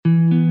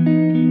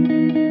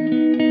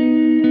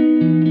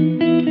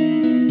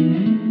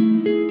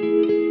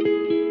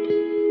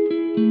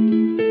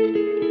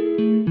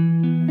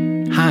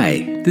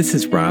This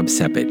is Rob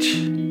Sepich,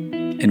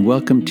 and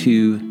welcome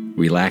to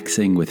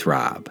Relaxing with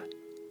Rob.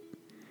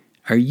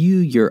 Are you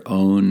your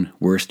own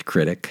worst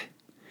critic?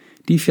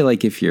 Do you feel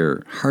like if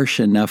you're harsh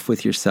enough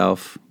with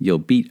yourself, you'll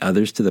beat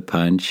others to the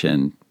punch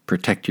and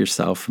protect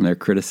yourself from their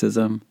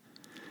criticism?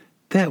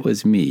 That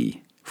was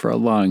me for a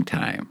long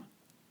time.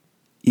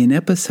 In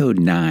episode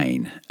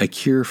 9, A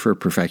Cure for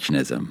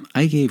Perfectionism,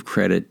 I gave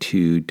credit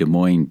to Des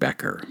Moines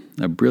Becker,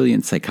 a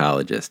brilliant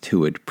psychologist who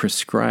would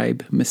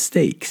prescribe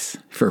mistakes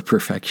for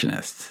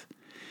perfectionists.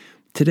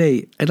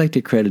 Today, I'd like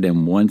to credit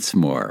him once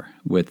more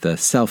with the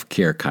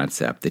self-care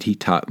concept that he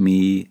taught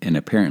me and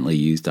apparently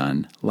used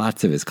on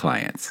lots of his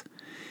clients.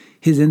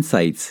 His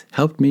insights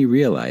helped me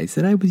realize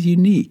that I was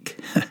unique,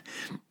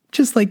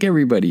 just like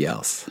everybody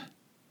else.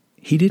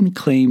 He didn't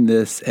claim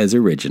this as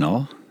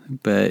original,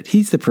 but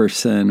he's the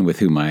person with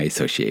whom I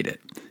associate it,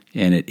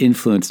 and it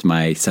influenced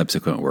my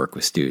subsequent work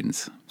with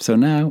students. So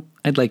now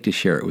I'd like to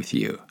share it with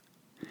you.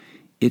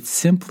 It's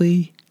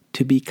simply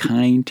to be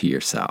kind to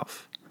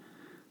yourself,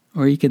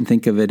 or you can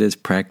think of it as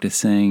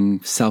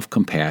practicing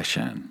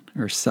self-compassion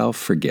or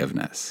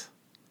self-forgiveness.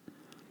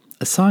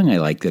 A song I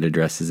like that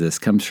addresses this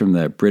comes from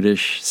the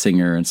British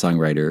singer and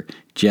songwriter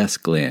Jess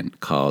Glynne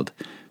called,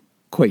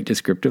 quite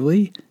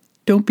descriptively,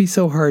 "Don't Be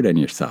So Hard on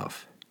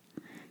Yourself."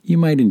 You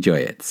might enjoy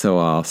it, so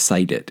I'll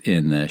cite it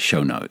in the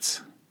show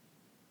notes.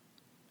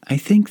 I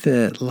think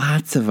that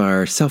lots of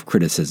our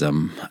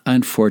self-criticism,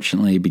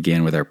 unfortunately,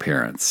 began with our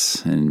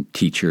parents and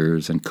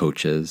teachers and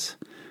coaches.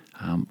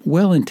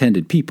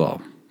 Well-intended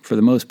people, for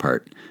the most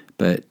part,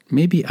 but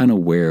maybe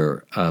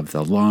unaware of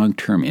the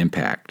long-term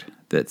impact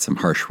that some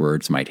harsh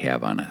words might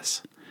have on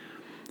us.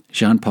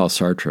 Jean-Paul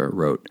Sartre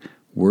wrote,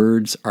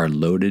 "Words are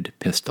loaded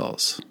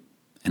pistols,"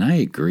 and I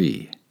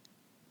agree.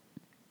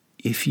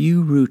 If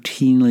you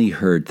routinely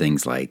heard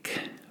things like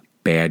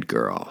bad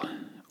girl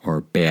or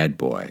bad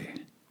boy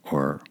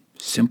or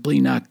simply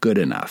not good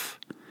enough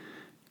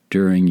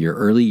during your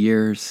early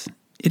years,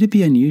 it'd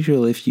be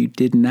unusual if you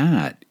did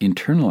not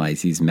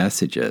internalize these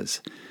messages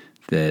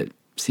that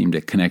seem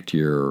to connect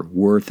your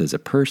worth as a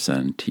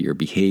person to your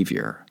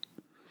behavior.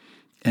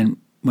 And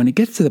when it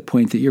gets to the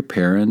point that your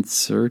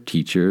parents or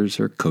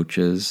teachers or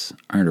coaches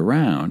aren't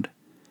around,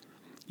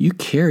 you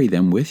carry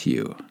them with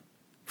you,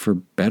 for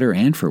better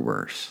and for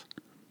worse.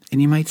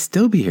 And you might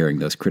still be hearing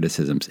those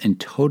criticisms in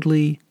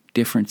totally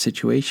different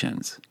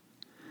situations.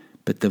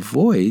 But the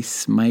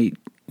voice might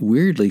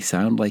weirdly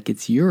sound like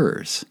it's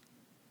yours,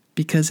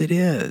 because it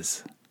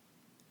is.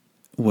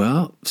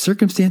 Well,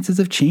 circumstances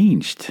have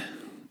changed,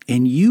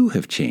 and you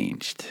have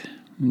changed.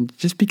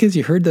 Just because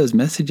you heard those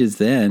messages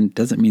then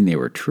doesn't mean they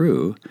were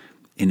true,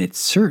 and it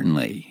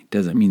certainly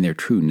doesn't mean they're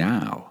true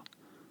now.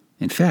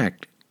 In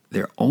fact,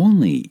 they're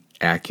only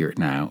accurate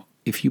now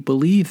if you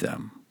believe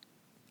them.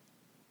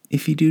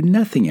 If you do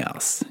nothing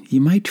else,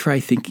 you might try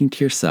thinking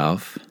to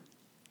yourself,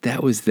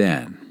 that was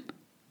then,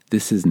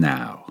 this is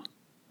now.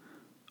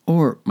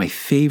 Or my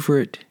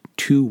favorite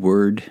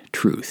 2-word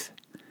truth,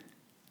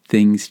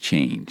 things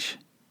change.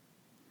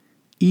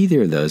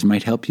 Either of those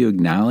might help you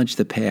acknowledge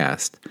the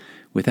past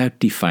without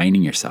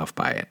defining yourself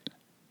by it.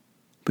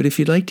 But if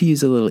you'd like to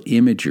use a little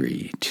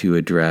imagery to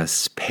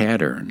address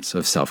patterns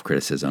of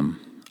self-criticism,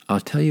 I'll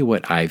tell you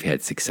what I've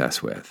had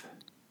success with.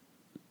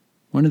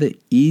 One of the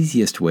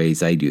easiest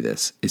ways I do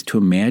this is to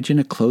imagine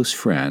a close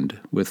friend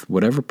with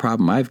whatever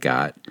problem I've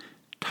got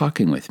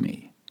talking with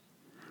me.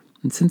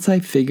 And since I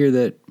figure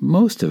that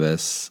most of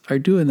us are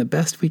doing the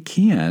best we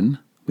can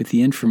with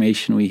the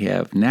information we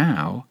have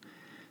now,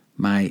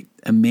 my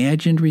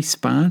imagined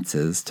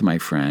responses to my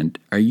friend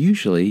are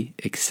usually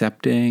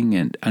accepting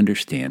and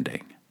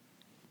understanding.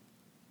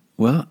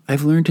 Well,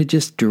 I've learned to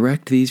just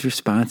direct these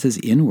responses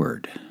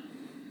inward.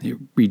 It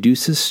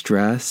reduces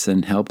stress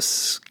and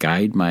helps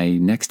guide my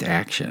next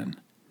action.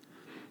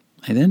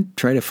 I then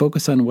try to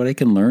focus on what I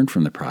can learn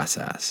from the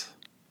process.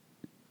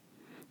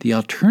 The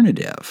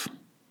alternative,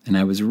 and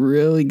I was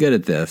really good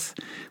at this,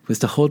 was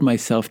to hold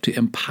myself to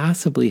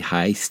impossibly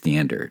high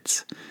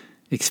standards,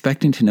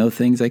 expecting to know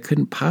things I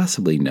couldn't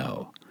possibly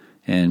know,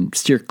 and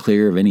steer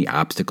clear of any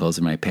obstacles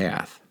in my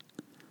path.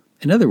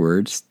 In other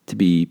words, to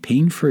be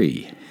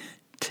pain-free,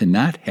 to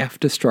not have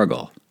to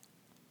struggle.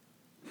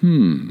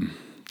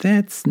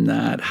 That's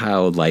not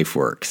how life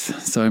works,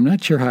 so I'm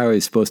not sure how I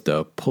was supposed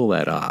to pull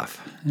that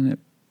off, and it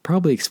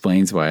probably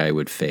explains why I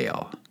would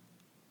fail.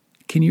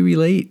 Can you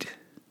relate?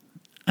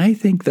 I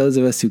think those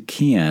of us who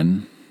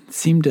can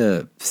seem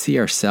to see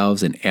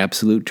ourselves in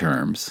absolute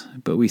terms,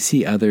 but we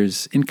see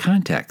others in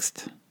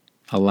context,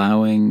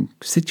 allowing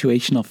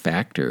situational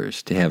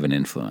factors to have an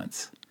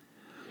influence.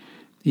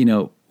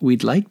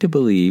 We'd like to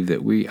believe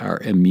that we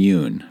are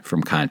immune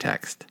from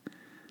context,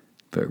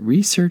 but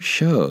research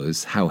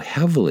shows how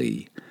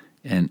heavily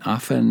and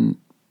often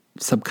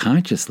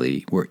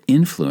subconsciously we're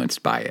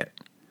influenced by it.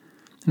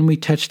 And we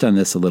touched on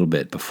this a little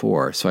bit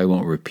before, so I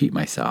won't repeat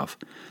myself,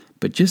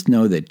 but just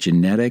know that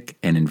genetic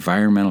and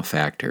environmental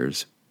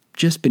factors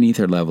just beneath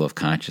our level of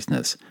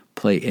consciousness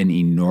play an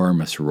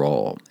enormous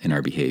role in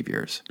our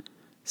behaviors.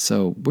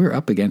 So we're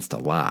up against a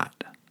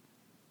lot.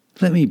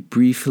 Let me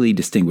briefly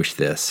distinguish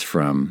this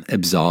from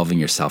absolving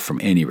yourself from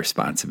any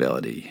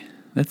responsibility.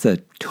 That's a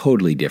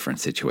totally different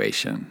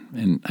situation,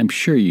 and I'm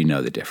sure you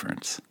know the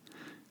difference.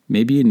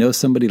 Maybe you know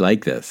somebody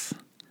like this,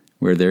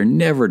 where they're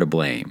never to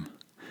blame.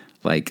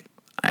 Like,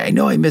 I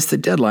know I missed the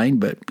deadline,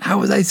 but how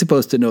was I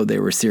supposed to know they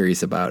were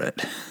serious about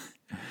it?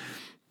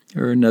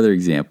 Or another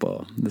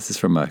example. This is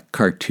from a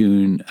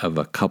cartoon of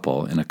a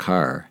couple in a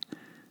car,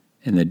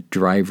 and the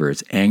driver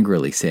is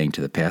angrily saying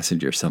to the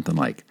passenger something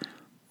like,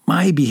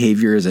 "My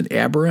behavior isn't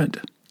aberrant.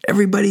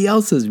 Everybody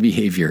else's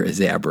behavior is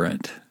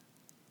aberrant."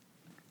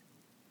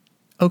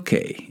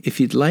 Okay, if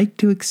you'd like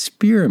to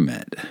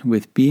experiment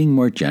with being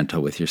more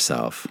gentle with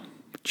yourself,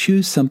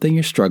 choose something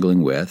you're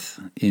struggling with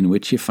in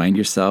which you find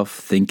yourself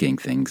thinking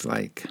things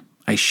like,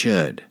 "I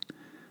should,"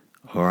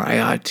 or "I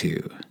ought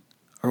to,"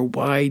 or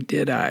 "Why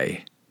did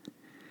I?"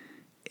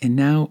 And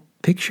now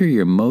picture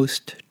your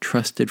most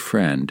trusted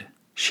friend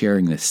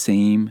sharing the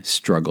same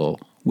struggle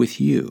with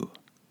you.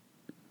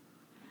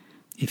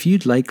 If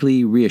you'd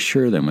likely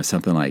reassure them with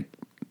something like,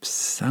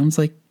 "Sounds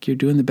like you're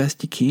doing the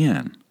best you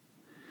can,"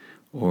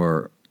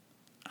 or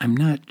 "I'm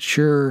not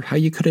sure how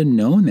you could have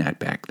known that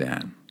back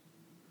then,"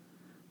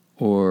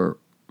 or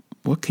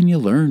 "What can you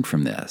learn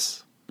from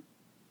this?"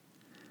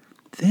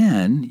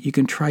 Then you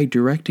can try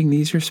directing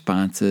these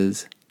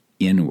responses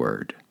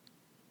inward.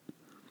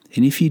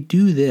 And if you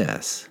do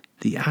this,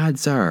 the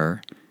odds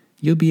are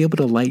you'll be able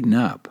to lighten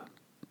up,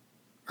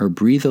 or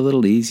breathe a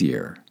little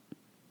easier,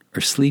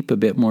 or sleep a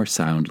bit more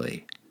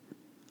soundly.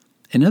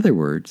 In other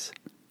words,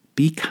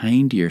 be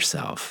kind to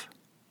yourself.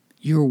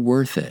 You're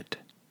worth it.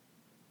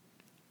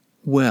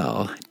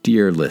 Well,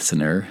 dear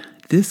listener,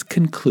 this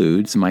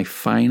concludes my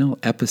final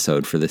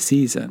episode for the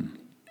season,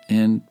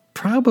 and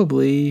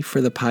probably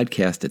for the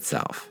podcast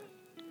itself.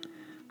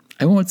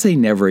 I won't say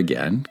never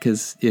again,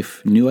 because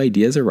if new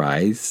ideas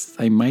arise,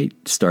 I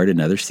might start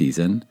another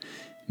season,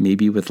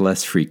 maybe with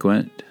less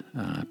frequent,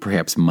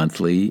 perhaps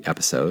monthly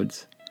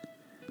episodes.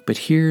 But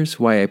here's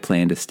why I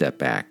plan to step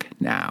back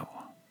now.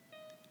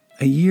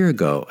 A year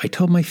ago, I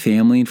told my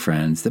family and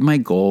friends that my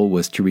goal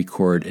was to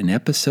record an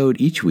episode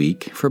each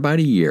week for about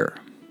a year,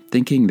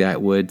 thinking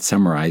that would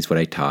summarize what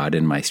I taught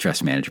in my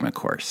stress management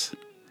course.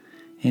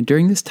 And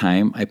during this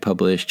time, I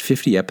published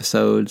 50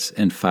 episodes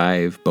and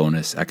 5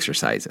 bonus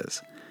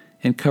exercises,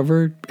 and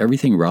covered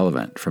everything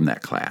relevant from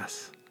that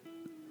class.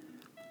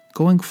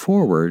 Going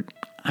forward,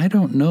 I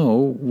don't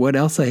know what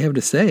else I have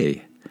to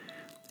say,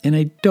 and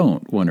I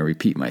don't want to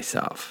repeat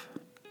myself.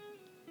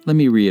 Let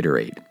me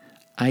reiterate,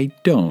 I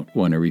don't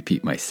want to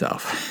repeat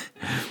myself.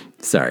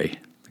 Sorry,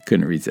 I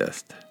couldn't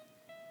resist.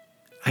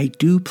 I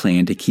do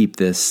plan to keep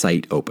this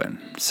site open,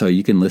 so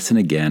you can listen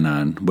again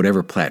on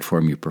whatever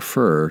platform you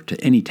prefer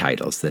to any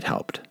titles that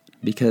helped,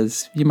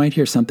 because you might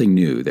hear something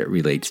new that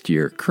relates to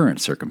your current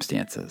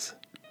circumstances.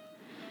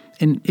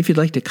 And if you'd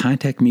like to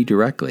contact me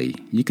directly,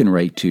 you can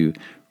write to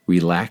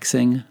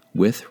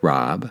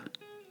relaxingwithrob,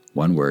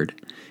 one word,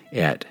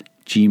 at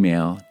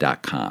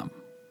gmail.com.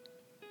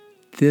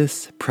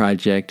 This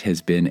project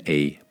has been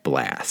a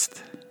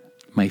blast.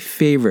 My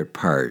favorite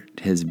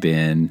part has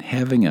been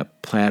having a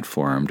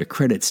platform to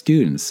credit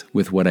students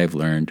with what I've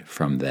learned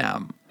from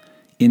them,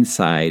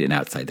 inside and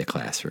outside the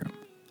classroom.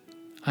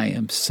 I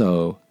am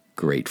so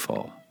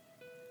grateful.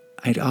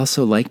 I'd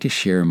also like to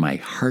share my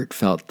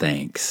heartfelt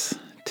thanks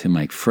to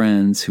my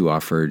friends who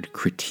offered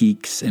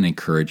critiques and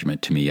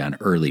encouragement to me on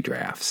early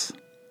drafts.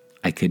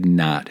 I could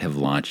not have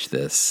launched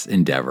this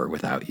endeavor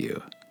without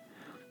you.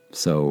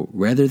 So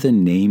rather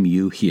than name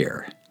you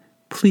here,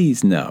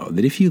 please know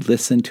that if you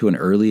listened to an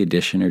early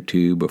edition or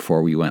two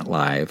before we went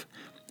live,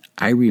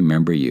 I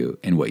remember you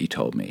and what you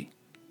told me.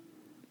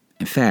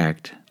 In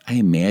fact, I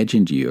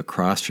imagined you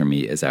across from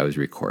me as I was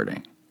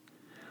recording.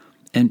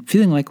 And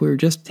feeling like we were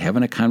just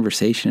having a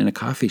conversation in a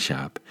coffee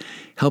shop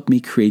helped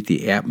me create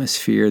the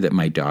atmosphere that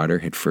my daughter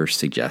had first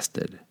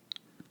suggested.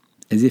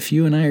 As if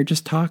you and I are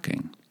just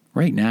talking,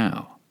 right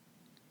now.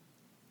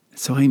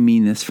 So I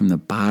mean this from the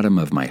bottom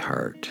of my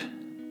heart.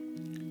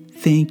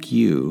 Thank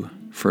you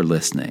for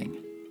listening.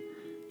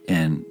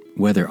 And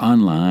whether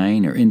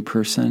online or in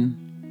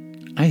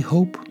person, I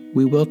hope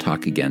we will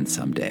talk again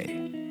someday.